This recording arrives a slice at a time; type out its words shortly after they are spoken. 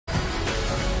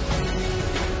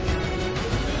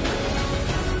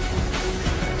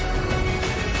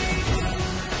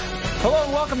Hello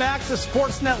and welcome back to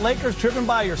Sportsnet Lakers, driven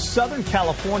by your Southern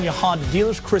California Honda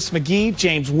dealers. Chris McGee,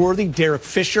 James Worthy, Derek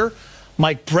Fisher,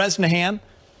 Mike Bresnahan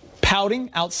pouting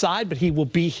outside, but he will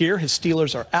be here. His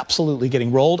Steelers are absolutely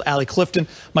getting rolled. Allie Clifton,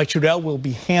 Mike Trudell will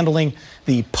be handling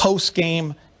the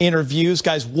post-game interviews.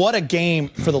 Guys, what a game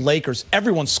for the Lakers.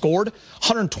 Everyone scored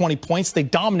 120 points. They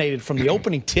dominated from the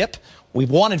opening tip. We've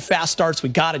wanted fast starts. We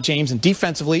got it, James. And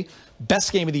defensively,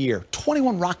 best game of the year.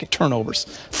 21 Rocket turnovers,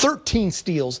 13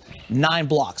 steals, 9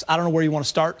 blocks. I don't know where you want to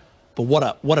start, but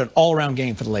what an all-around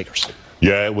game for the Lakers.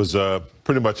 Yeah, it was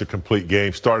pretty much a complete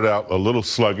game. Started out a little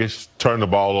sluggish, turned the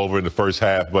ball over in the first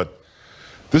half, but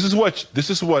this is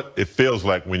what it feels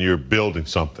like when you're building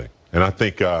something. And I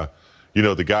think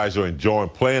the guys are enjoying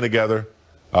playing together.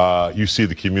 You see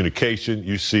the communication.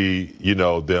 You see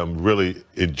them really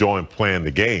enjoying playing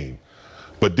the game.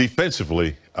 But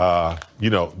defensively,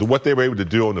 what they were able to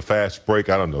do on the fast break,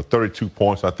 I don't know, 32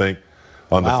 points, I think,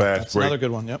 on the fast break. Another good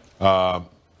one, yep.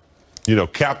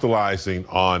 Capitalizing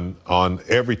on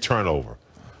every turnover.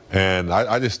 And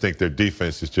I just think their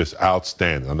defense is just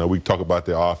outstanding. I know we talk about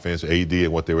their offense, AD,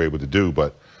 and what they were able to do,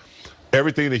 but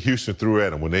everything that Houston threw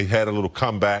at them, when they had a little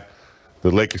comeback,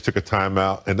 the Lakers took a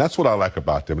timeout, and that's what I like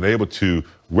about them. They're able to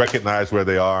recognize where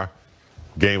they are.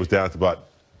 Game was down to about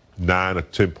 9 or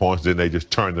 10 points, then they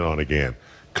just turned it on again.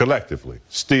 Collectively,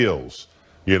 steals,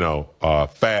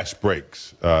 fast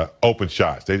breaks, open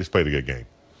shots. They just played a good game.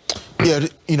 Yeah,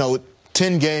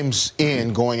 10 games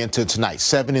in going into tonight,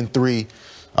 7-3.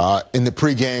 In the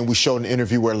pregame, we showed an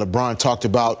interview where LeBron talked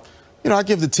about, I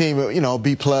give the team,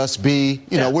 B+, B.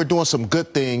 We're doing some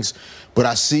good things, but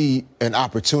I see an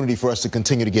opportunity for us to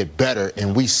continue to get better,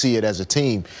 and we see it as a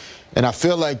team. And I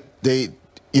feel like they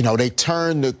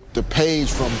turned the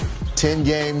page from 10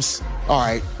 games. All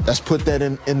right, let's put that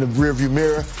in the rearview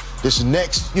mirror. This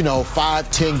next,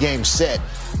 5-10 game set,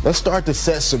 let's start to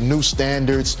set some new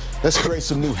standards. Let's create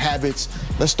some new habits.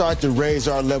 Let's start to raise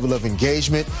our level of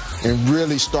engagement and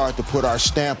really start to put our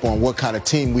stamp on what kind of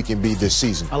team we can be this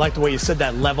season. I like the way you said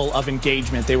that, level of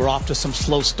engagement. They were off to some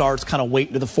slow starts, kind of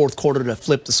waiting to the fourth quarter to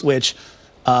flip the switch.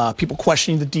 People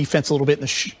questioning the defense a little bit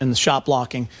in the shot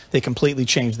blocking. They completely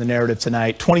changed the narrative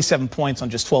tonight. 27 points on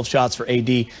just 12 shots for AD.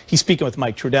 He's speaking with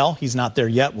Mike Trudell. He's not there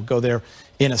yet. We'll go there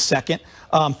in a second.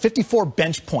 54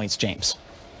 bench points, James.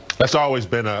 That's always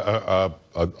been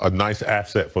a nice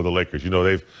asset for the Lakers.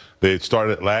 They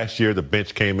started last year. The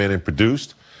bench came in and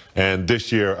produced. And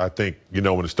this year, I think, when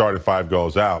the starting 5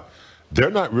 goes out,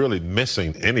 they're not really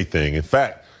missing anything. In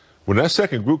fact, when that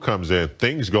second group comes in,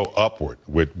 things go upward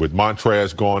with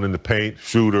Montrez going in the paint,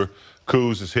 shooter,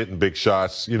 Kuz is hitting big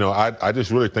shots. I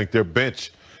just really think their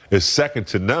bench is second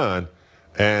to none.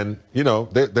 And,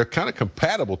 they're kind of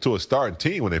compatible to a starting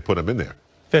team when they put them in there.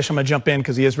 Fish, I'm going to jump in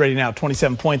because he is ready now.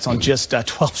 27 points on just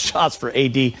 12 shots for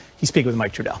AD. He's speaking with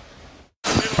Mike Trudell.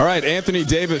 All right, Anthony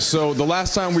Davis, so the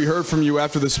last time we heard from you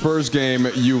after the Spurs game,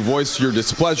 you voiced your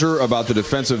displeasure about the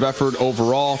defensive effort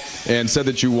overall and said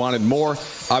that you wanted more.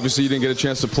 Obviously, you didn't get a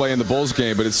chance to play in the Bulls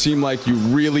game, but it seemed like you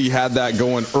really had that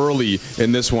going early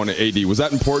in this one, AD. Was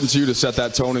that important to you to set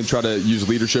that tone and try to use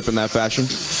leadership in that fashion?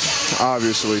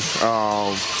 Obviously.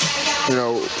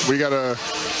 We got to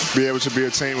be able to be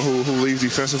a team who leads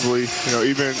defensively.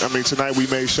 Tonight we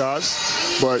made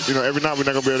shots, but, every night we're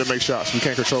not going to be able to make shots. We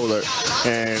can't control that.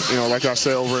 And, like I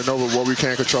said over and over, what we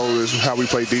can't control is how we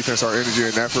play defense, our energy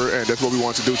and effort, and that's what we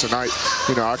want to do tonight.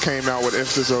 I came out with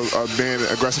emphasis of being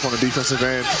aggressive on the defensive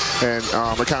end, and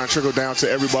it kind of trickled down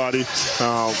to everybody,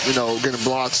 getting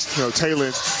blocks.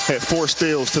 Taylor had 4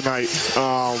 steals tonight.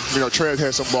 Trez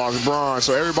had some blocks, Bron.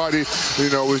 So everybody,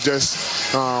 was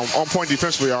just on point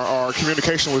defensively. Our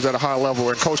communication was at a high level,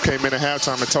 and Coach came in at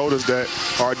halftime and told us that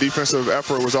our defensive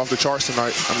effort was off the charts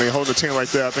tonight. Holding a team like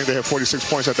that, I think they had 46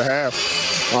 points at the half.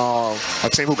 A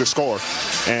team who could score.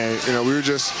 And, we were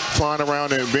just flying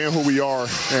around and being who we are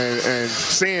and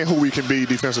seeing who we can be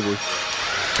defensively.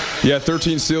 Yeah,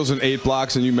 13 steals and 8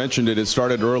 blocks, and you mentioned it. It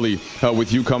started early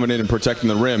with you coming in and protecting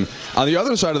the rim. On the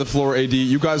other side of the floor, AD,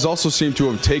 you guys also seem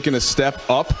to have taken a step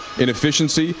up in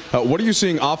efficiency. What are you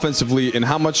seeing offensively, and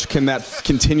how much can that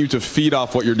continue to feed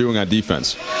off what you're doing on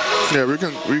defense? Yeah, we're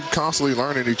constantly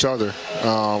learning each other.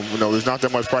 There's not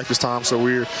that much practice time, so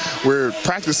we're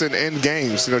practicing in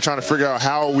games. Trying to figure out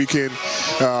how we can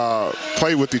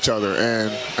play with each other,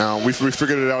 and we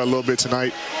figured it out a little bit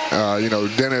tonight.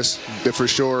 Dennis did for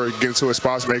sure get into his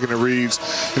spots, making the reads.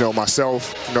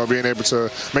 Myself, being able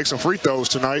to make some free throws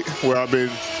tonight, where I've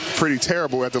been pretty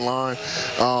terrible at the line.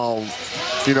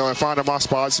 And finding my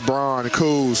spots, Bron,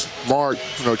 Kuz, Mark,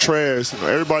 Trez,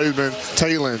 everybody's been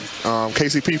tailing.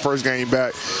 KCP first game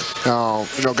back.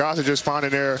 Guys are just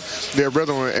finding their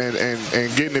rhythm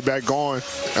and getting it back going.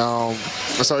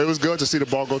 So it was good to see the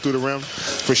ball go through the rim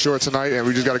for sure tonight, and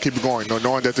we just got to keep it going.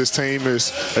 Knowing that this team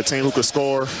is a team who can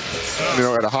score,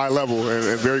 at a high level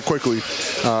and very quickly.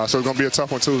 So it's going to be a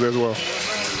tough one Tuesday as well.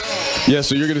 Yeah,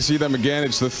 so you're going to see them again.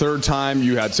 It's the third time.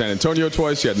 You had San Antonio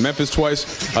twice. You had Memphis twice.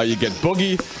 You get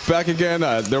Boogie back again.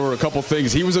 There were a couple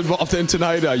things he was involved in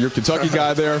tonight. Your Kentucky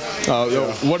guy there.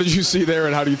 What did you see there,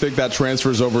 and how do you think that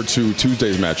transfers over to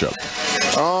Tuesday's matchup?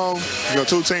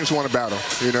 Two teams want to battle.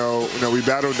 We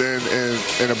battled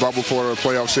in a bubble for a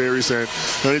playoff series, and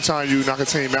anytime you knock a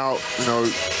team out,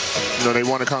 they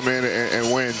want to come in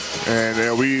and win.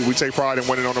 And we take pride in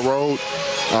winning on the road.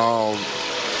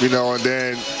 And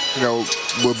then,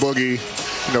 with Boogie,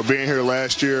 being here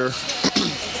last year,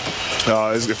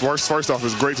 first off,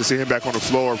 it's great to see him back on the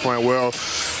floor playing well.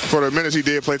 For the minutes he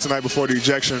did play tonight before the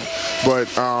ejection, but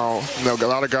a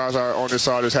lot of guys are on this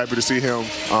side is happy to see him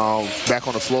back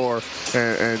on the floor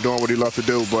and doing what he loves to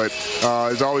do. But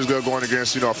it's always good going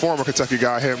against a former Kentucky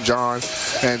guy, John,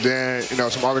 and then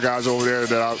some other guys over there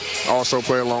that I also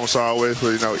play alongside with,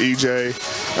 EJ,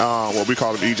 well, we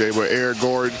call him EJ, but Eric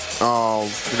Gordon,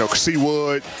 C.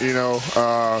 Wood,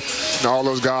 all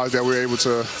those guys that we're able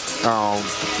to,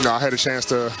 I had a chance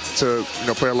to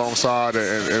play alongside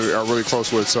and are really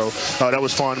close with. So that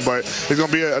was fun. But it's going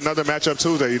to be another matchup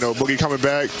Tuesday. Boogie coming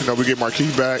back. We get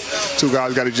Markeith back. Two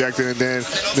guys got ejected, and then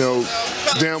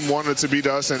them wanted to beat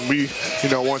us, and we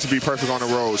want to be perfect on the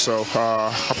road. So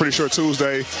I'm pretty sure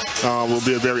Tuesday will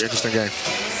be a very interesting game.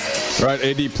 All right,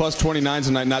 AD plus 29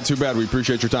 tonight. Not too bad. We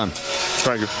appreciate your time.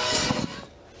 Thank you.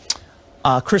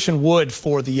 Christian Wood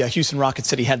for the Houston Rockets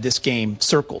said he had this game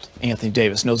circled. Anthony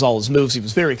Davis knows all his moves. He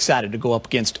was very excited to go up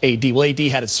against AD. Well, AD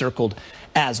had it circled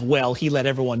as well. He let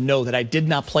everyone know that I did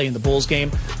not play in the Bulls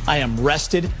game. I am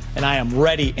rested and I am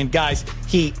ready. And guys,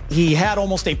 he had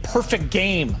almost a perfect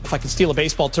game, if I can steal a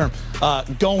baseball term,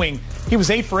 going. He was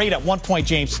 8 for 8 at one point,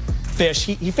 James Fish.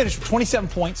 He finished with 27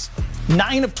 points,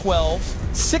 9 of 12,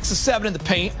 6 of 7 in the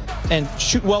paint, and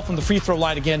shoot well from the free throw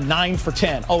line again, 9 for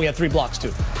 10. Oh, he had 3 blocks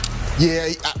too. Yeah,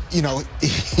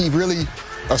 he really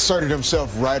asserted himself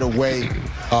right away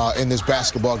in this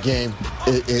basketball game.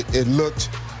 It looked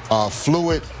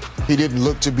fluid. He didn't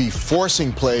look to be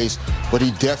forcing plays, but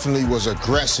he definitely was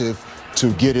aggressive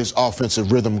to get his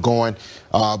offensive rhythm going.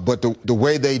 But the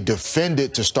way they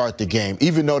defended to start the game,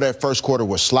 even though that first quarter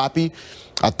was sloppy,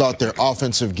 I thought their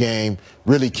offensive game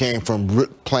really came from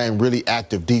playing really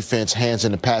active defense, hands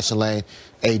in the passing lane.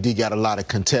 AD got a lot of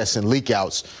contests and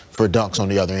leak-outs for dunks on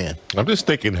the other end. I'm just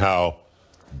thinking how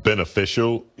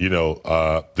beneficial,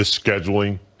 this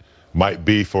scheduling might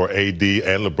be for AD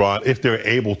and LeBron if they're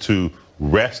able to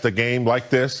rest a game like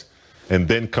this and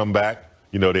then come back.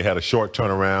 They had a short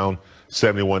turnaround,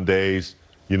 71 days.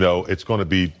 It's going to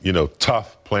be,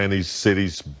 tough playing these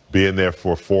cities, being there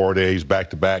for 4 days back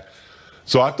to back.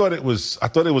 So I thought it was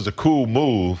a cool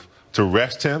move to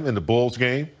rest him in the Bulls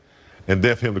game and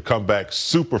then for him to come back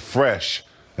super fresh.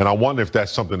 And I wonder if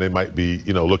that's something they might be,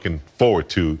 looking forward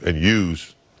to and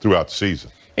use throughout the season.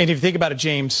 And if you think about it,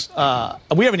 James,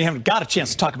 we haven't even got a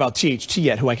chance to talk about THT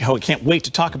yet, who I can't wait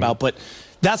to talk about. But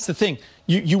that's the thing.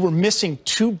 You were missing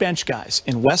 2 bench guys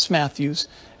in Wes Matthews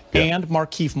and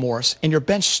Markeith Morris, and your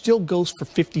bench still goes for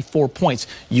 54 points.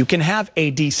 You can have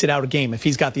AD sit out a game if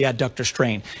he's got the adductor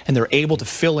strain, and they're able to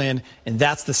fill in, and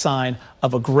that's the sign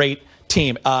of a great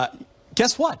team.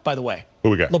 Guess what, by the way? Who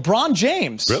we got? LeBron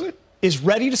James is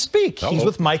ready to speak. He's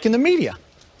with Mike in the media.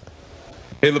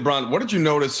 Hey, LeBron, what did you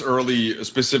notice early,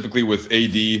 specifically with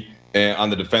AD on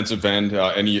the defensive end?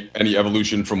 Any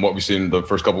evolution from what we've seen the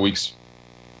first couple weeks?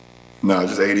 No,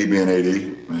 just AD being AD,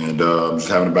 and just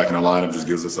having him back in the lineup just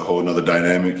gives us a whole nother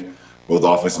dynamic, both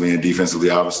offensively and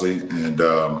defensively, obviously, and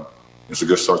it's a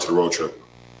good start to the road trip.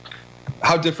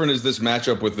 How different is this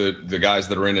matchup with the guys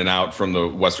that are in and out from the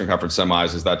Western Conference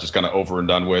semis? Is that just kind of over and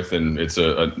done with, and it's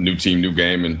a new team, new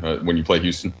game, and when you play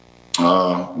Houston?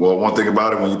 Well, one thing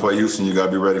about it, when you play Houston, you got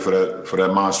to be ready for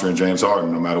that monster in James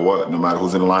Harden, no matter what, no matter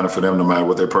who's in the lineup for them, no matter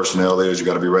what their personnel is, you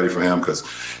got to be ready for him because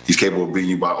he's capable of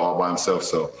beating you all by himself.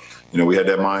 So, we had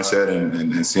that mindset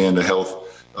and seeing the health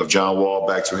of John Wall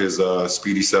back to his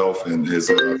speedy self and his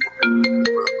work.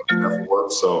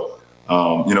 So,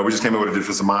 we just came in with a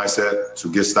defensive mindset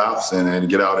to get stops and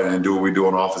get out and do what we do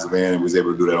on the offensive end, and we was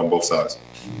able to do that on both sides.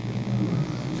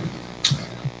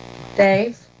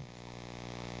 Dave?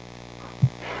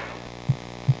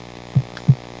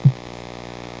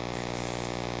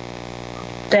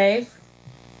 Dave?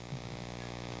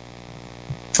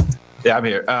 Yeah, I'm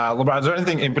here. LeBron, is there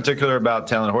anything in particular about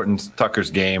Talen Horton-Tucker's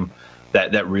game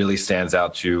that really stands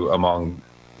out to you among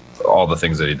all the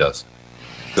things that he does?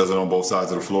 does it on both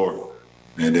sides of the floor,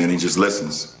 and then he just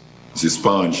listens. He's a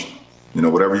sponge. You know,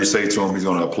 whatever you say to him, he's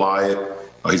going to apply it.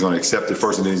 He's going to accept it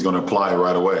first, and then he's going to apply it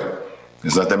right away.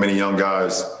 There's not that many young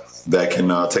guys that can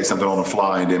take something on the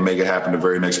fly and then make it happen the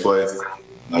very next play.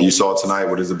 You saw it tonight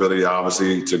with his ability,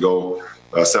 obviously, to go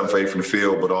 7 for 8 from the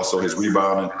field, but also his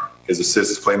rebounding, his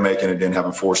assists, his playmaking, and then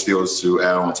having 4 steals to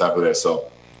add on top of that.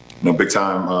 So, you know, big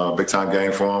time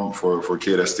game for him, for a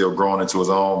kid that's still growing into his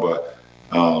own, but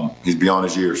he's beyond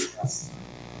his years.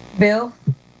 Bill?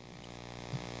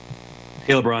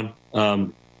 Hey, LeBron.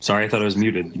 Sorry, I thought I was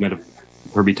muted. You might have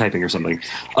heard me typing or something.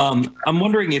 I'm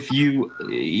wondering if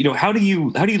how do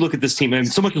you look at this team? I mean,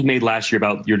 so much was made last year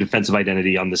about your defensive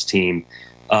identity on this team.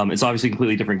 It's obviously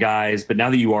completely different guys, but now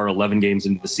that you are 11 games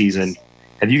into the season,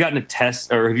 have you gotten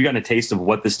a taste of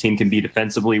what this team can be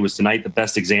defensively? Was tonight the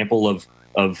best example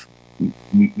of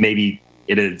maybe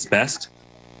it at its best?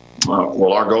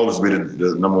 Well, our goal is to be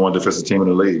the number 1 defensive team in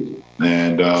the league.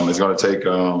 And it's going to take,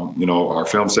 our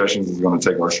film sessions. It's going to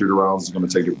take our shoot-arounds. It's going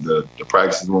to take the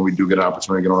practices when we do get an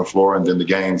opportunity to get on the floor, and then the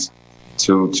games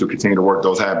to continue to work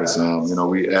those habits.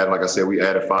 We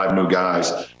added 5 new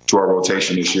guys to our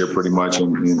rotation this year pretty much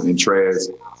in Trez,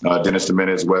 Dennis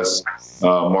Dominguez, Wes,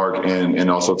 Mark,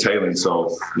 and also Taylor.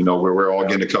 So, we're all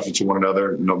getting accustomed to one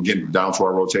another, getting down to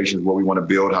our rotations, what we want to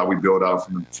build, how we build out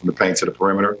from the paint to the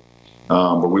perimeter.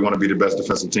 But we want to be the best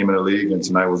defensive team in the league, and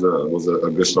tonight was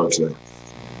a good start today.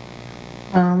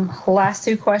 Last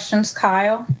 2 questions,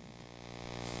 Kyle.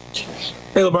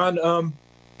 Hey, LeBron.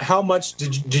 How much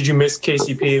did you miss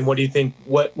KCP, and what do you think?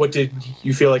 What did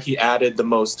you feel like he added the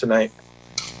most tonight?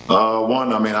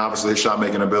 One, obviously his shot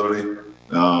making ability,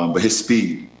 but his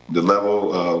speed, the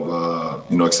level of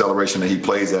acceleration that he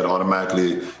plays at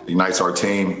automatically ignites our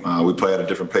team. We play at a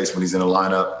different pace when he's in the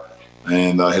lineup.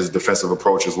 And his defensive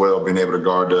approach as well, being able to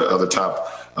guard the other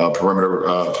top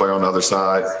perimeter player on the other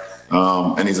side.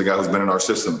 And he's a guy who's been in our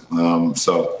system. It's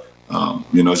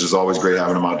just always great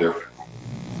having him out there.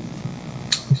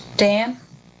 Dan?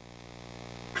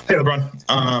 Hey,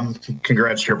 LeBron.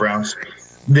 Congrats to your Browns.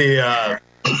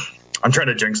 I'm trying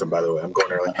to jinx them, by the way. I'm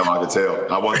going early. I can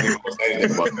tell. I wasn't even going to say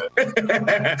anything about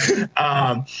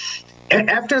that.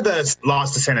 After the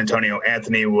loss to San Antonio,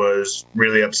 Anthony was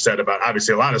really upset about,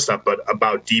 obviously, a lot of stuff, but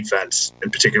about defense in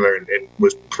particular, and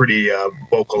was pretty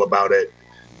vocal about it.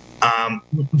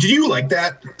 Did you like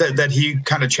that he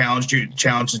kind of challenged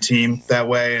the team that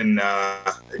way? And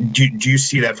do you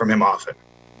see that from him often?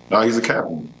 He's a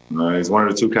captain. He's one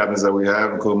of the 2 captains that we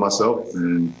have, including myself,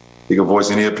 and he can voice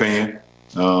any opinion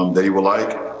that he would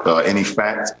like, any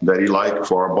fact that he like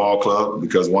for our ball club.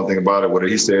 Because one thing about it, whatever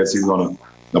he says, he's going to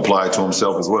apply it to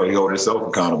himself as well. He holds himself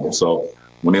accountable. So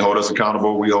when he hold us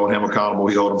accountable, we hold him accountable.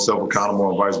 He holds himself accountable,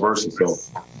 and vice versa. So,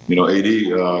 AD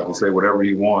can say whatever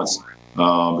he wants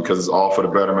because it's all for the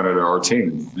betterment of our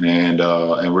team, and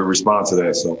we respond to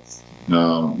that. So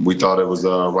we thought it was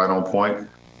right on point,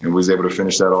 and we was able to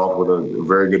finish that off with a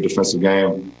very good defensive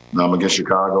game against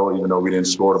Chicago, even though we didn't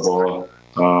score the ball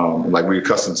like we were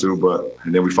accustomed to.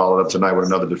 And then we followed up tonight with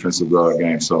another defensive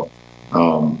game. So.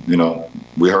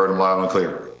 We heard him loud and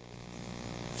clear.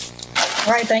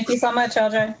 All right, thank you so much,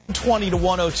 LJ.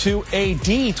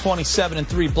 20-102, AD 27 and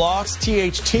 3 blocks,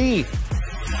 THT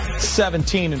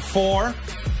 17 and 4,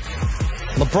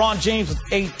 LeBron James with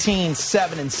 18,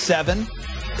 7 and 7.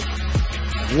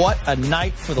 What a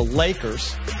night for the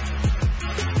Lakers.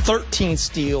 13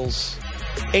 steals,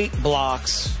 8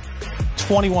 blocks,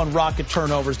 21 rocket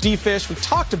turnovers. D-Fish, we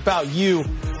talked about you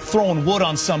throwing wood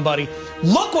on somebody.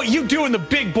 Look what you do in the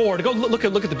big board. Go look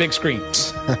at the big screen.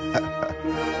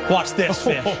 Watch this,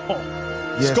 Fish.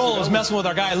 Yes, Skolo's messing with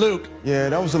our guy Luke. Yeah,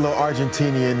 that was a little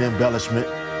Argentinian embellishment.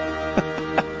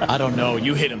 I don't know.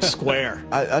 You hit him square.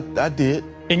 I did.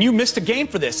 And you missed a game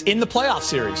for this in the playoff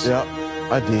series. Yeah,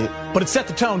 I did. But it set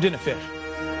the tone, didn't it, Fish?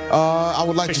 I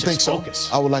would like to think so.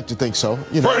 I would like to think so.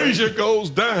 Frazier goes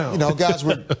down. Guys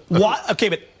were. What? Okay,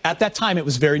 but at that time it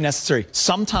was very necessary.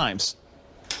 Sometimes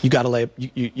you got to lay.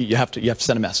 You have to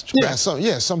send a message. Yeah,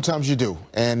 sometimes you do.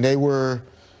 And they were,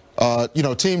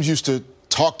 teams used to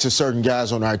talk to certain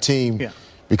guys on our team. Yeah.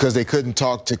 Because they couldn't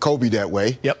talk to Kobe that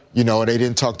way. Yep. They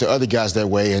didn't talk to other guys that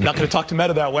way. And not going to talk to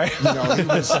Meta that way.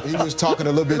 he was talking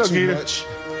a little bit too much.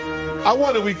 I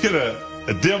wonder if we could have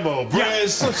A demo, Brez.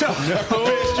 So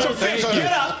Fish,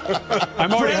 get up.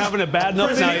 I'm already having a bad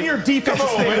enough night. In your defense. Come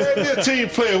on, man. Be a team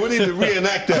player. We need to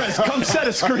reenact that. Brez, come set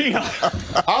a screen up.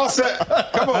 I'll set.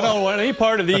 Come on. I don't want any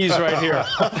part of these right here.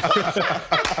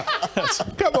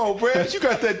 Come on, Brez. You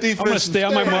got that defense. I'm going to stay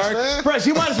on my mark. Brez,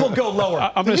 you might as well go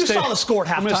lower. I'm going to stay. You saw the score at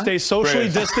halftime. I'm going to stay socially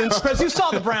distanced. Brez, you saw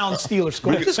the Browns-Steelers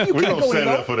score. We're going to set it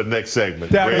up for the next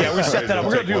segment. Yeah, we set that up.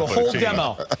 We're going to do a whole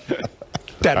demo.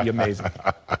 That'd be amazing.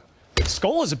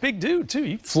 Skull is a big dude, too.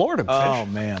 You floored him, Fish. Oh,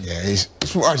 man. Yeah, he's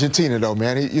from Argentina, though,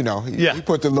 man. He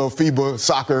put the little FIBA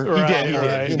soccer. He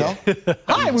did. You know?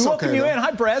 Hi, we welcome you in.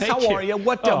 Hi, Brez. How are you?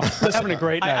 Listen, having a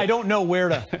great night. I don't know where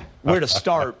to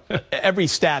start. Every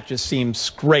stat just seems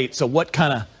great. So what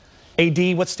kind of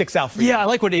AD, what sticks out for you? Yeah, I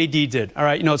like what AD did. All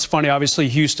right, it's funny. Obviously,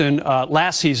 Houston,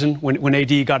 last season, when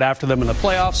AD got after them in the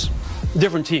playoffs,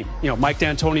 different team. Mike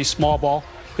D'Antoni, small ball.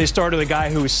 They started a guy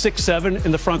who was 6'7"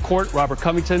 in the front court, Robert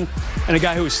Covington, and a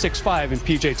guy who was 6'5" in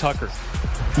P.J. Tucker.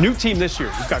 New team this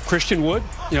year. You've got Christian Wood,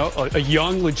 a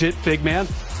young, legit big man.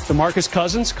 DeMarcus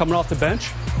Cousins coming off the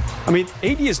bench. I mean,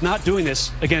 AD is not doing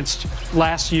this against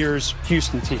last year's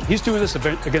Houston team. He's doing this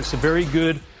against a very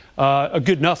good, a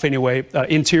good enough anyway,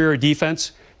 interior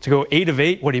defense to go 8 of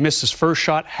 8. He missed his first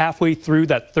shot halfway through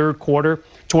that third quarter,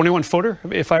 21-footer,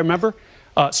 if I remember.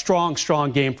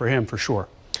 Strong game for him for sure.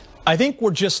 I think we're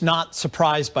just not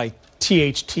surprised by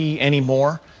THT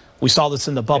anymore. We saw this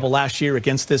in the bubble last year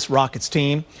against this Rockets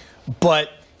team,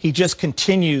 but he just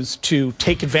continues to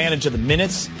take advantage of the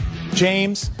minutes.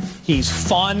 James, he's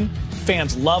fun.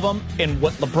 Fans love him. And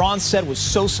what LeBron said was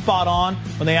so spot on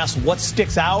when they asked what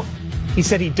sticks out. He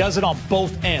said he does it on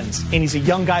both ends. And he's a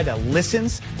young guy that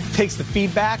listens, takes the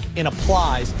feedback, and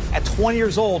applies. At 20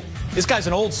 years old, this guy's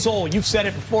an old soul. You've said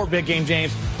it before, Big Game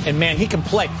James. And, man, he can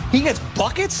play. He gets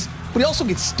buckets, but he also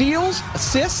gets steals,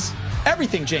 assists,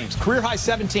 everything, James. Career high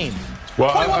 17.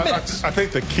 Well, 21 minutes. I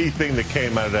think the key thing that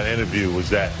came out of that interview was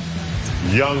that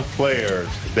young players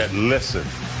that listen.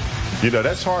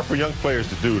 That's hard for young players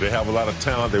to do. They have a lot of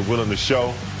talent. They're willing to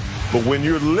show. But when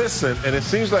you listen, and it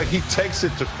seems like he takes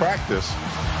it to practice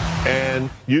and,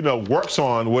 works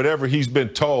on whatever he's been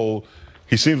told,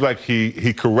 he seems like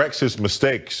he corrects his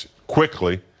mistakes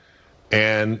quickly.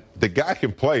 And the guy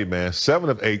can play, man. 7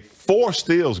 of 8, 4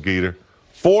 steals, Geeter.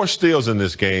 4 steals in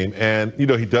this game. And, he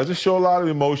doesn't show a lot of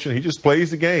emotion. He just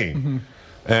plays the game. Mm-hmm.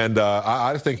 And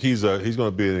I think he's going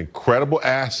to be an incredible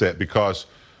asset because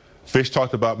Fish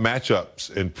talked about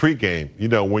matchups in pregame.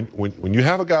 When you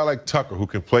have a guy like Tucker who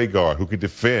can play guard, who can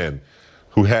defend,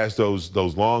 who has those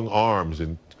long arms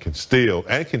and can steal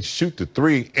and can shoot the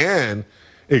three and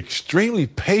extremely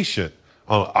patient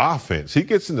on offense. He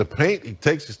gets in the paint, he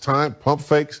takes his time, pump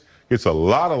fakes, gets a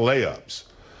lot of layups.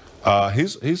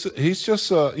 He's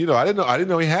just I didn't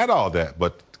know he had all that,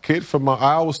 but the kid from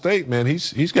Iowa State, man,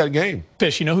 he's got a game.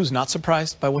 Fish, who's not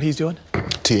surprised by what he's doing?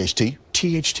 THT.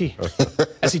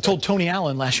 As he told Tony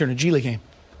Allen last year in a G League game,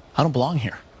 I don't belong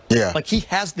here. Yeah. Like he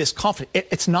has this confidence.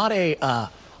 It's not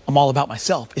I'm all about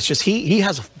myself. It's just he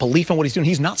has a belief in what he's doing.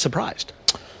 He's not surprised.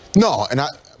 No,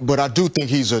 but I do think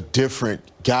he's a different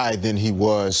guy than he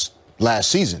was last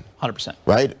season. 100%.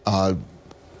 Right?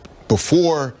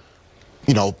 Before,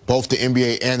 both the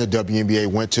NBA and the WNBA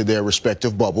went to their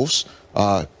respective bubbles,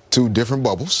 2 different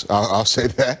bubbles, I'll say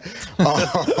that.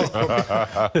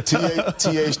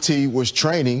 THT was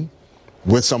training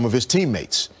with some of his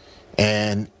teammates.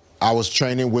 And I was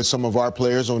training with some of our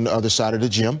players on the other side of the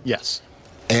gym. Yes.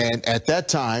 And at that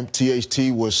time,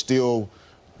 THT was still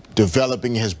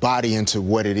developing his body into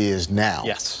what it is now.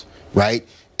 Yes. Right?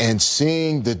 And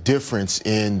seeing the difference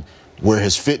in where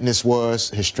his fitness was,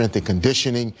 his strength and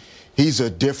conditioning, he's a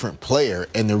different player.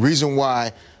 And the reason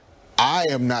why I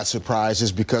am not surprised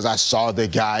is because I saw the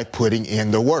guy putting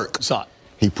in the work. Saw it.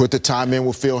 He put the time in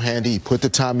with Phil Handy. He put the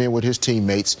time in with his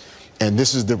teammates. And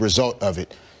this is the result of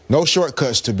it. No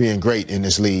shortcuts to being great in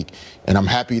this league, and I'm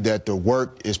happy that the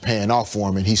work is paying off for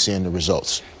him and he's seeing the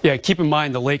results. Yeah, keep in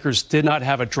mind the Lakers did not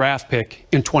have a draft pick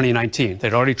in 2019.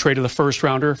 They'd already traded the first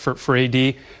rounder for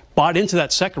AD, bought into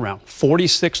that second round,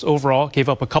 46th overall, gave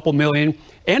up a couple million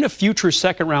and a future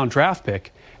second round draft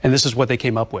pick, and this is what they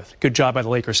came up with. Good job by the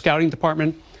Lakers scouting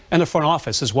department and the front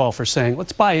office as well for saying,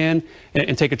 let's buy in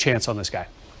and take a chance on this guy.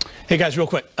 Hey guys, real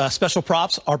quick, special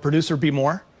props, our producer B.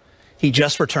 Moore, he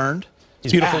just returned.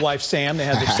 His beautiful wife, Sam, they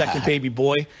had their second baby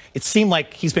boy. It seemed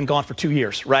like he's been gone for 2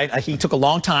 years, right? He took a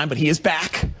long time, but he is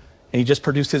back. And he just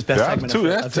produced his best segment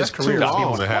of his career. Too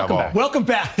long to have off. Welcome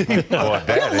back. Boy,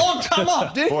 a long time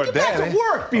off, dude. Get back to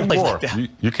work. Like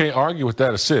you can't argue with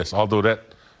that assist, although that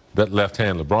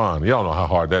left-hand LeBron, y'all know how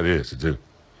hard that is to do.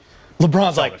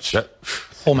 LeBron's like,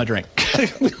 hold my drink.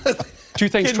 Two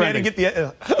things trending.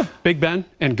 Big Ben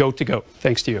and GOAT to GOAT.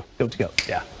 Thanks to you. GOAT to GOAT.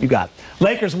 Yeah, you got it.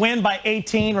 Lakers win by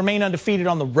 18, remain undefeated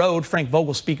on the road. Frank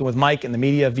Vogel speaking with Mike and the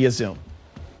media via Zoom.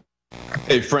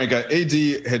 Hey, Frank, AD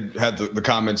had the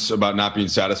comments about not being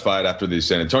satisfied after the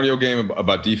San Antonio game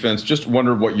about defense. Just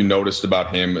wondered what you noticed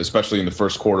about him, especially in the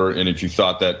first quarter, and if you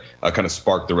thought that kind of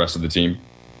sparked the rest of the team.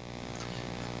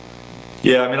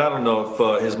 Yeah, I mean, I don't know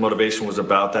if his motivation was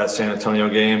about that San Antonio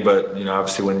game, but, you know,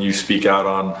 obviously when you speak out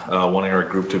on wanting our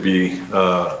group to be,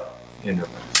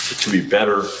 to be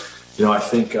better, you know, I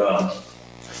think,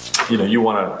 you know, you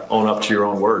want to own up to your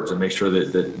own words and make sure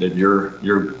that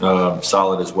you're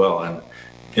solid as well. And,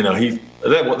 you know,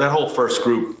 that whole first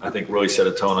group, I think, really set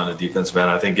a tone on the defensive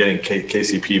end. I think getting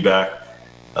KCP back,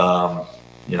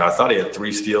 you know, I thought he had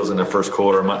 3 steals in the first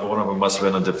quarter. One of them must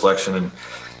have been a deflection and,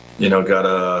 you know,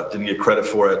 didn't get credit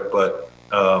for it. But,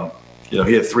 you know,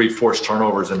 he had 3 forced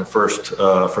turnovers in the first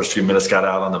few minutes, got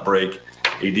out on the break.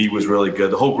 AD was really good.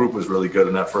 The whole group was really good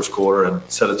in that first quarter and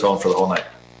set a tone for the whole night.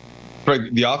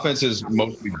 Frank, the offense has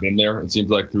mostly been there, it seems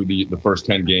like, through the first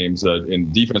 10 games,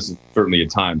 and defense certainly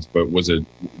at times. But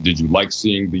did you like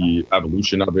seeing the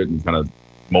evolution of it and kind of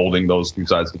molding those two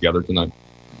sides together tonight?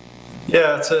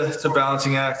 Yeah, it's a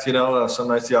balancing act. You know, some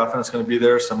nights the offense is going to be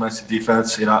there, some nights the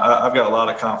defense. You know, I've got a lot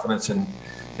of confidence in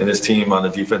this team on the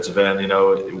defensive end. You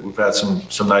know, we've had some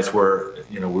nights where,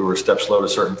 you know, we were a step slow to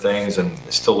certain things and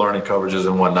still learning coverages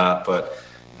and whatnot. But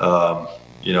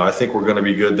you know, I think we're going to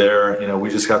be good there. You know,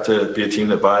 we just got to be a team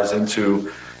that buys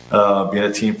into being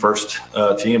a team first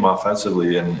team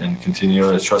offensively and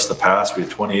continuing to trust the pass. We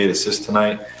had 28 assists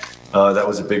tonight. That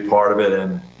was a big part of it.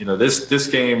 And, you know, this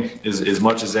game is as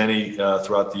much as any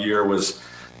throughout the year was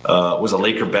a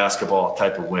Laker basketball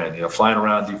type of win. You know, flying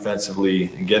around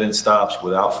defensively and getting stops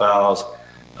without fouls,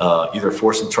 either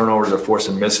forcing turnovers or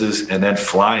forcing misses, and then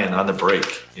flying on the break,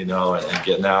 you know, and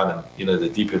getting out and, you know, the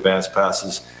deep advanced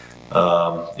passes. You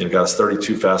know, got us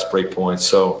 32 fast break points.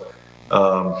 So,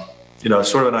 you know,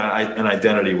 sort of an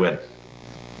identity win.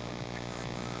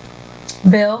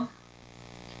 Bill?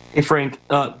 Hey, Frank,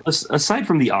 aside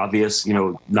from the obvious, you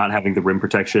know, not having the rim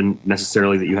protection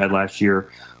necessarily that you had last year,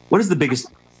 what is the biggest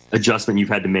adjustment you've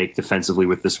had to make defensively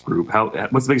with this group?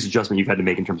 What's the biggest adjustment you've had to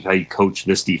make in terms of how you coach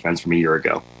this defense from a year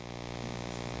ago?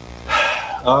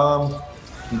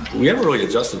 We haven't really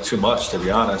adjusted too much, to be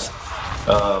honest.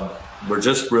 We're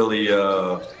just really,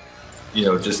 you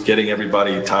know, just getting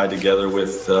everybody tied together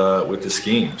with the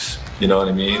schemes. You know what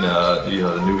I mean? You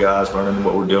know, the new guys learning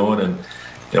what we're doing, and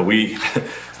you know,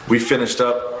 we finished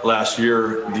up last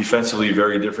year defensively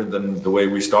very different than the way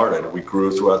we started. We grew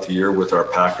throughout the year with our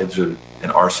package and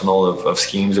arsenal of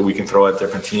schemes that we can throw at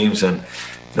different teams. And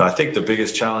you know, I think the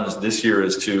biggest challenge this year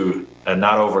is to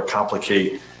not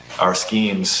overcomplicate our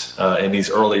schemes in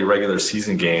these early regular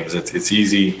season games. It's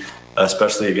easy,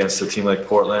 especially against a team like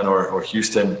Portland or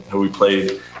Houston, who we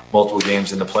played multiple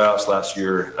games in the playoffs last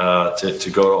year, to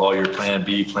go to all your plan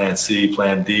B, plan C,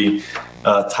 plan D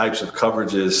types of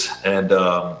coverages. And,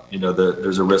 you know,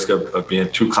 there's a risk of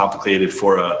being too complicated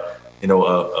for a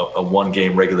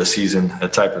one-game regular season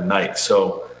type of night.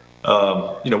 So,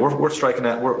 you know, we're striking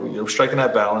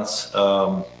that balance.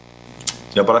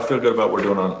 You know, but I feel good about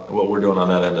what we're doing on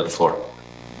that end of the floor.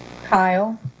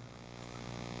 Kyle?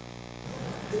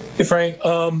 Hey, Frank,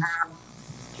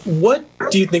 what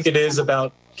do you think it is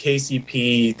about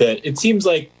KCP that it seems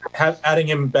like adding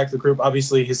him back to the group,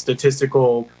 obviously his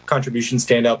statistical contributions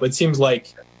stand out, but it seems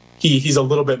like he's a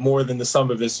little bit more than the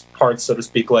sum of his parts, so to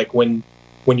speak. Like when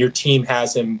your team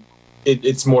has him,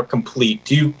 it's more complete.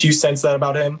 Do you sense that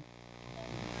about him?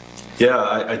 Yeah,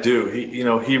 I do.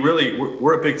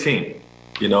 We're a big team.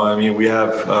 You know, I mean, we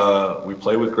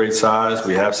play with great size.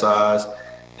 We have size.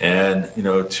 And, you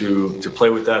know, to play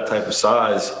with that type of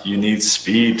size, you need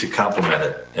speed to complement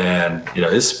it. And, you know,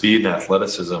 his speed and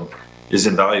athleticism is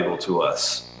invaluable to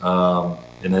us.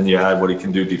 And then you add what he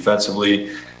can do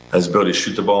defensively, his ability to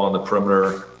shoot the ball on the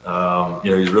perimeter.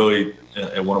 You know, he's really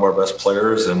one of our best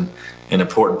players and an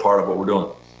important part of what we're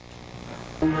doing.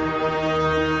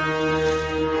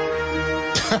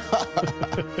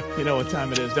 You know what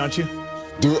time it is, don't you?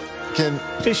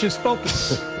 Fish is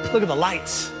focus. Look at the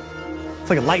lights. It's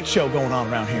like a light show going on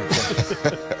around here.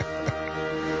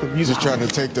 Just trying to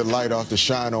take the light off the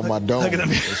shine on my dome. Look at the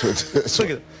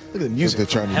music. They're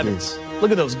trying to do.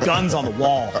 Look at those guns on the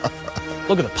wall.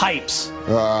 Look at the pipes.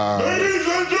 Ladies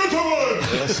and gentlemen,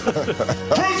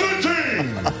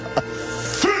 presenting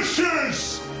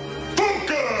Fish's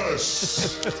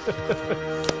Focus.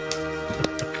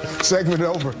 Segment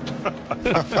over.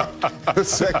 The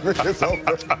segment is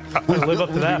over. We live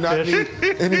up to that, do not need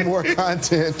any more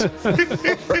content.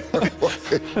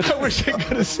 I wish I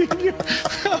could have seen you.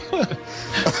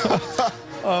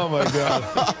 Oh, my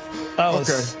God.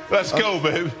 Okay. Let's go,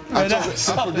 baby. I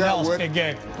Something else, big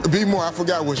game. Be more. I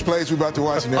forgot which plays we about to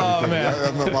watch and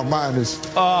everything. Oh, man. My mind is.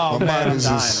 Oh, my man, mind is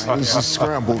just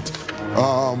scrambled.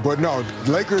 But no,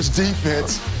 Lakers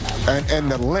defense and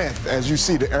the length, as you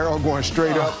see the arrow going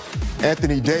straight up.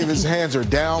 Anthony Davis' hands are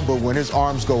down, but when his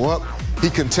arms go up, he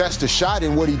contests the shot.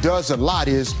 And what he does a lot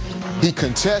is he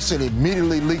contests and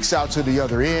immediately leaks out to the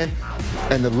other end.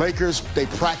 And the Lakers, they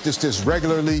practice this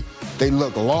regularly. They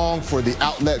look long for the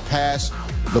outlet pass.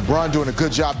 LeBron doing a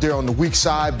good job there on the weak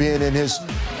side, being in his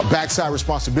backside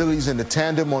responsibilities in the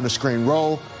tandem on the screen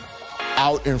roll.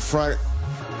 Out in front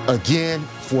again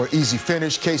for easy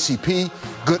finish. KCP,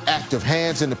 good active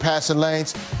hands in the passing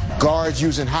lanes. Guards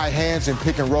using high hands in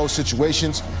pick and roll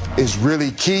situations is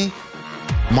really key.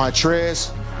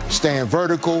 Montrez staying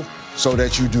vertical so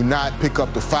that you do not pick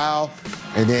up the foul.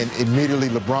 And then immediately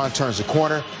LeBron turns the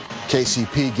corner.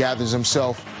 KCP gathers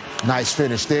himself. Nice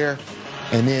finish there.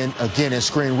 And then again in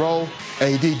screen roll,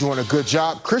 AD doing a good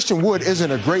job. Christian Wood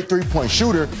isn't a great three-point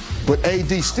shooter, but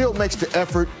AD still makes the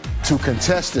effort to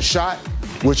contest the shot,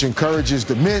 which encourages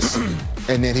the miss.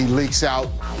 And then he leaks out.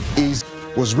 Easy.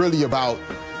 Was really about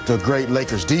the great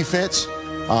Lakers defense.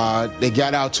 They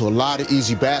got out to a lot of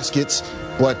easy baskets,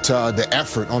 but the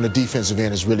effort on the defensive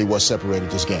end is really what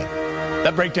separated this game.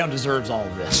 That breakdown deserves all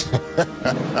of this.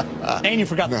 And you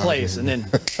forgot the plays and then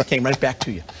came right back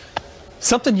to you.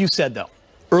 Something you said, though,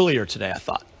 earlier today, I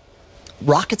thought.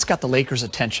 Rockets got the Lakers'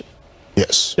 attention.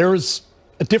 Yes. There was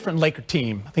a different Laker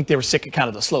team. I think they were sick of kind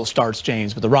of the slow starts,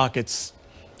 James, but the Rockets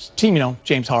team, you know,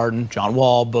 James Harden, John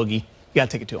Wall, Boogie, you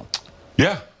got to take it to them.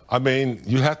 Yeah. I mean,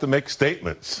 you have to make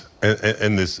statements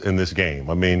in this game.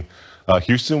 I mean,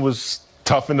 Houston was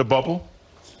tough in the bubble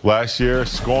last year,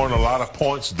 scoring a lot of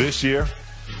points this year.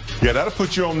 Yeah, that'll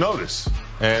put you on notice.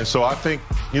 And so I think,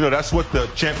 you know, that's what the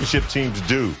championship teams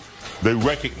do. They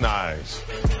recognize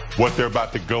what they're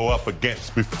about to go up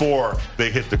against before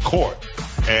they hit the court.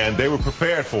 And they were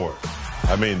prepared for it.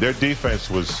 I mean, their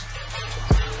defense was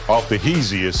off the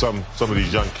heezy, as some of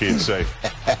these young kids say.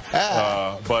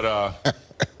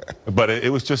 But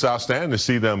it was just outstanding to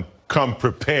see them come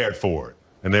prepared for it.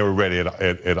 And they were ready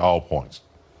at all points.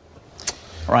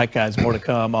 All right, guys, more to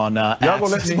come on y'all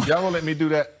gonna let me do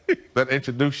that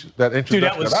introduction. Dude,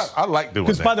 that was, I like doing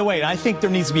that. Because, by the way, I think there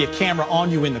needs to be a camera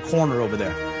on you in the corner over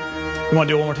there. You want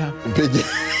to do it one more time?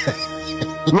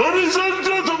 Ladies and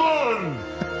gentlemen,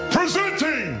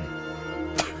 presenting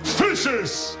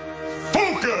Fishes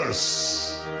Focus.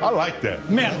 I like that.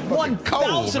 Man,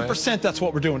 1,000% that's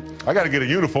what we're doing. I got to get a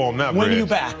uniform now, When Greg. are you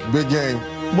back? Big game.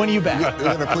 When are you back?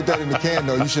 You're going to put that in the can,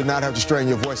 though. You should not have to strain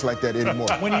your voice like that anymore.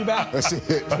 When are you back? That's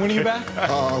it. When are you back?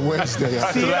 Wednesday.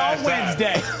 See you on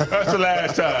Wednesday. That's the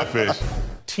last time, Fish.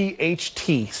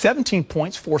 THT, 17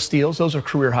 points, 4 steals. Those are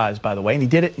career highs, by the way. And he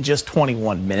did it in just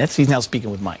 21 minutes. He's now speaking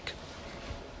with Mike.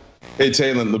 Hey,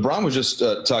 Taylor, LeBron was just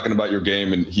talking about your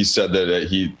game, and he said that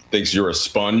he thinks you're a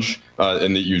sponge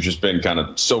and that you've just been kind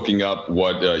of soaking up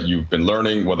what you've been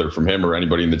learning, whether from him or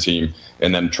anybody in the team,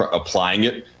 and then applying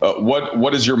it.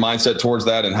 What is your mindset towards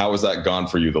that, and how has that gone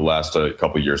for you the last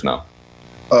couple of years now?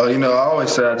 You know, I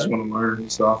always say I just want to learn.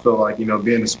 So I feel like, you know,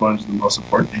 being a sponge is the most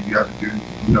important thing you have to do,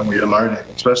 you know, when you're learning,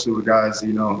 especially with guys,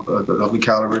 you know, the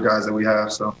caliber guys that we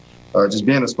have. So just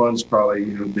being a sponge has probably,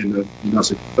 you know, been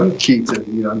the key to,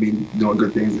 you know, what I mean, doing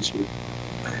good things this year.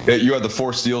 You had the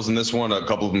 4 steals in this one. A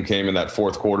couple of them came in that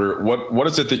fourth quarter. What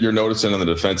is it that you're noticing on the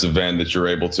defensive end that you're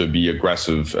able to be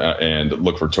aggressive and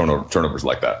look for turnovers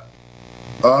like that?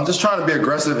 I'm just trying to be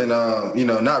aggressive and, you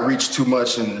know, not reach too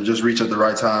much and just reach at the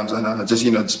right times and just,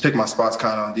 you know, just pick my spots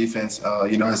kind of on defense.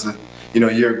 You know, as the, you know,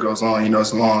 year goes on, you know,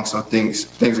 it's long, so things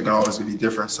are going to always be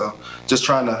different. So just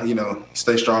trying to, you know,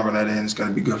 stay strong on that end is going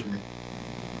to be good for me.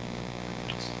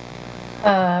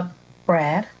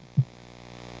 Brad.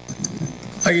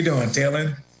 How you doing,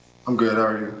 Taylor? I'm good. How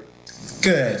are you?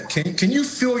 Good. Can you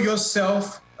feel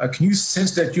yourself? Can you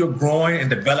sense that you're growing and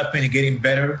developing and getting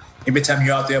better every time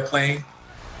you're out there playing?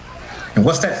 And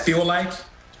what's that feel like?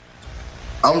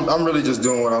 I'm really just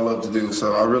doing what I love to do,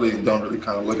 so I really don't really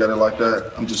kind of look at it like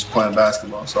that. I'm just playing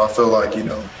basketball, so I feel like, you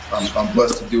know, I'm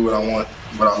blessed to do what I want,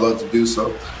 what I love to do.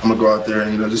 So I'm gonna go out there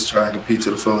and, you know, just try and compete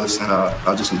to the fullest, and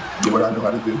I'll just do what I know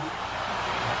how to do.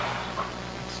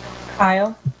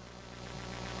 Kyle.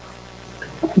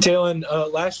 Talon,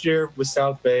 last year with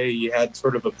South Bay, you had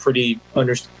sort of a pretty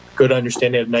good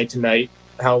understanding of night to night,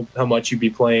 how much you'd be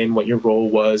playing, what your role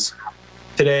was.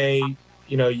 Today,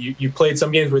 you played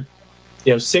some games with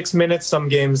 6 minutes, some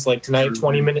games like tonight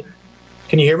 20 minutes.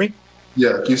 Can you hear me?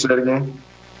 Yeah, can you say that again?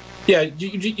 Yeah,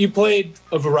 you played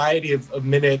a variety of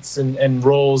minutes and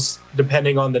roles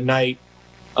depending on the night.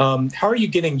 How are you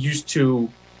getting used to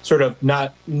sort of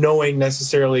not knowing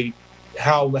necessarily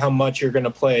how much you're going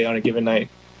to play on a given night?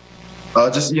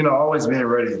 Just always being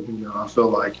ready. I feel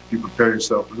like if you prepare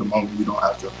yourself for the moment, you don't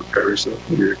have to prepare yourself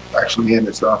when you're actually in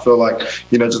it. So I feel like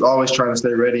just always trying to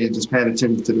stay ready and just paying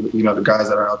attention to the guys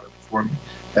that are out there before me,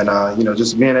 and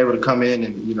just being able to come in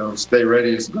and stay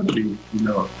ready is going to be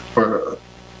for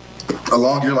a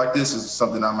long year like this is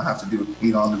something I'm gonna have to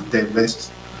do on a daily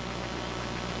basis.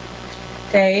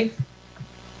 Dave.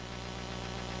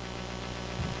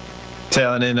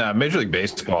 Talon, in Major League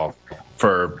Baseball,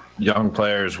 for young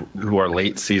players who are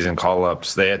late season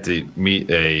call-ups, they had to meet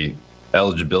a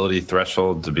eligibility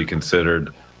threshold to be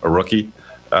considered a rookie.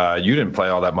 You didn't play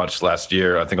all that much last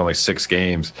year. I think only 6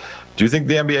 games. Do you think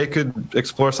the NBA could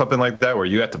explore something like that, where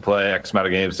you have to play X amount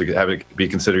of games to have it be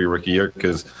considered your rookie year?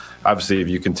 Because obviously, if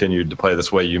you continued to play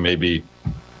this way,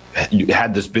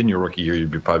 had this been your rookie year,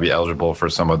 you'd probably be eligible for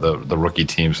some of the rookie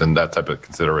teams and that type of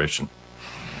consideration.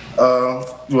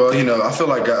 Well, I feel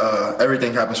like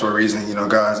everything happens for a reason.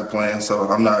 Guys are playing, so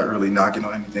I'm not really knocking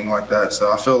on anything like that.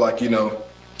 So I feel like,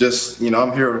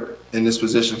 I'm here in this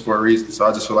position for a reason. So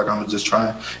I just feel like I'm just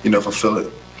trying, fulfill it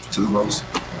to the most.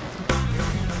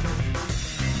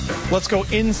 Let's go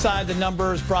inside the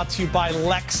numbers, brought to you by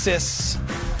Lexus.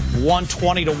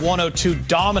 120-102,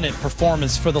 dominant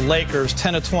performance for the Lakers.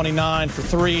 10 of 29 for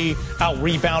 3,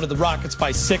 out-rebounded the Rockets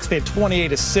by 6. They had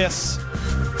 28 assists.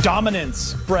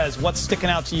 Dominance. Brez, what's sticking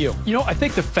out to you? I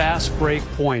think the fast break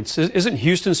points. Isn't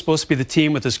Houston supposed to be the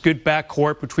team with this good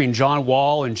backcourt between John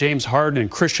Wall and James Harden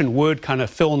and Christian Wood kind of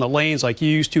filling the lanes like you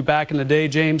used to back in the day,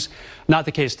 James? Not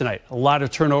the case tonight. A lot of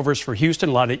turnovers for Houston,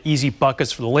 a lot of easy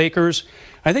buckets for the Lakers.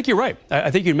 I think you're right. I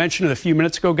think you mentioned it a few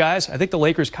minutes ago, guys. I think the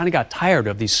Lakers kind of got tired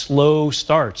of these slow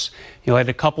starts. They had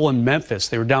a couple in Memphis.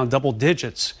 They were down double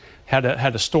digits. Had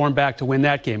to storm back to win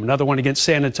that game. Another one against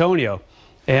San Antonio.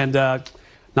 And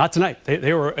not tonight.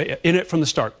 They were in it from the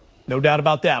start. No doubt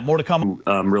about that. More to come.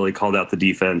 Really called out the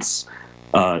defense.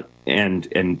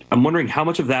 And I'm wondering how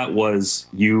much of that was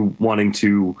you wanting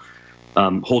to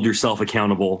hold yourself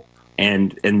accountable,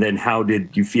 and then how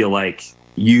did you feel like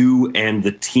you and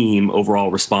the team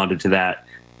overall responded to that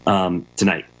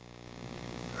tonight?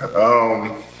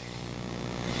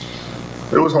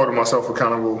 It was holding myself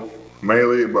accountable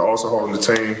mainly, but also holding the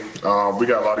team. We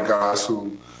got a lot of guys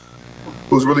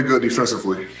who's really good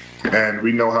defensively, and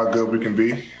we know how good we can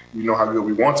be. We know how good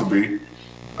we want to be,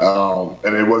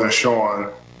 and it wasn't showing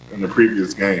in the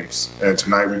previous games. And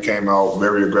tonight we came out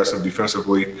very aggressive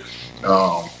defensively.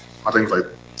 I think it's like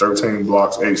 13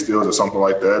 blocks, 8 steals or something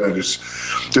like that, and just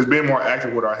being more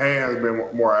active with our hands, being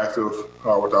more active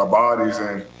with our bodies,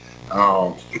 and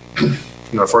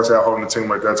first half holding the team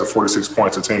like that to 46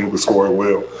 points, a team who could score at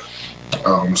will.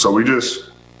 So we just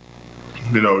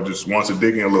wants to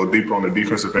dig in a little deeper on the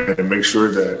defensive end and make sure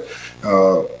that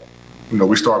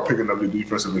we start picking up the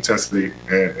defensive intensity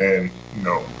and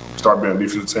start being a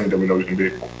defensive team that we know we can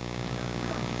be.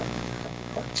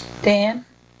 Dan?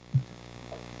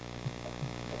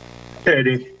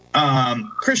 Hey,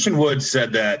 Christian Wood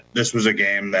said that this was a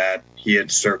game that he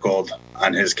had circled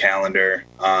on his calendar.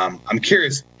 I'm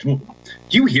curious, do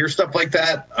you hear stuff like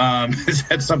that? Is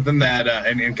that something that,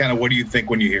 and kind of what do you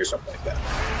think when you hear something like that?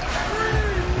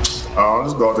 I'll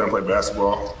just go out there and play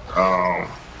basketball. I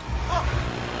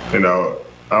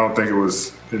don't think it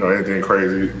was, anything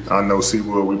crazy. I know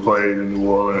Seawood, we played in New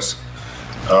Orleans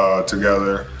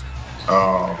together.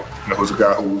 Who's a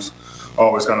guy who's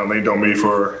always kind of leaned on me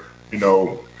for,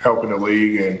 helping the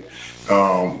league and,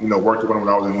 worked with him when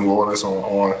I was in New Orleans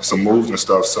on some moves and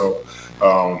stuff. So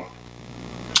I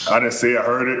didn't see it. I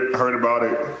heard about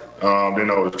it. Didn't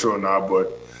know if it was true or not,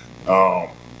 but I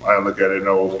didn't look at it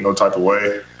no type of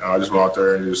way. I just went out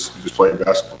there and just played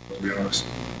basketball, to be honest.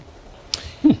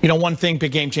 One thing,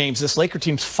 big game, James, this Laker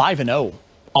team's 5-0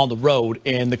 on the road,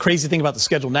 and the crazy thing about the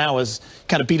schedule now is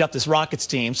kind of beat up this Rockets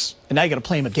teams, and now you got to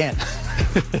play them again.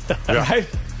 Right?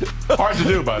 Hard to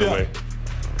do, by the way.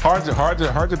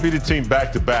 Hard to beat a team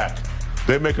back to back.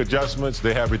 They make adjustments.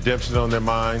 They have redemption on their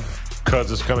mind.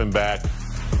 Cousins coming back,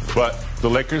 but the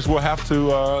Lakers will have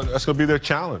to. That's going to be their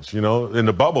challenge, in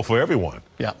the bubble for everyone.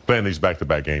 Yeah, playing these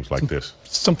back-to-back games like this.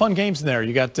 Some fun games in there.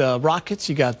 You got Rockets.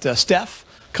 You got Steph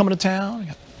coming to town. You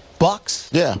got Bucks.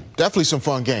 Yeah, definitely some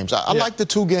fun games. I like the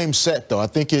 2-game set, though. I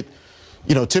think it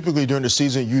typically during the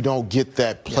season, you don't get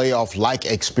that playoff-like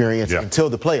experience until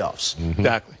the playoffs.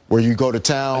 Exactly. Where you go to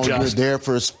town, you're there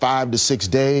for 5 to 6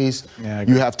 days.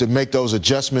 You have to make those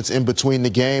adjustments in between the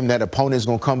game. That opponent's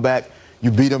going to come back. You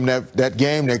beat them that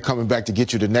game, they're coming back to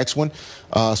get you the next one.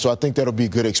 So I think that'll be a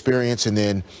good experience. And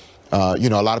then, a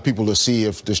lot of people will see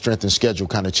if the strength and schedule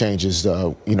kind of changes,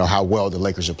 how well the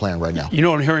Lakers are playing right now. You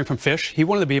know what I'm hearing from Fish? He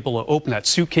wanted to be able to open that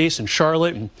suitcase in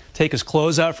Charlotte and take his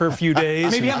clothes out for a few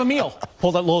days. Maybe have a meal.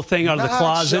 Pull that little thing out of the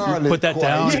closet and put that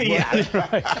down.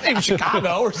 Maybe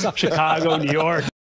Chicago or something. Chicago, New York.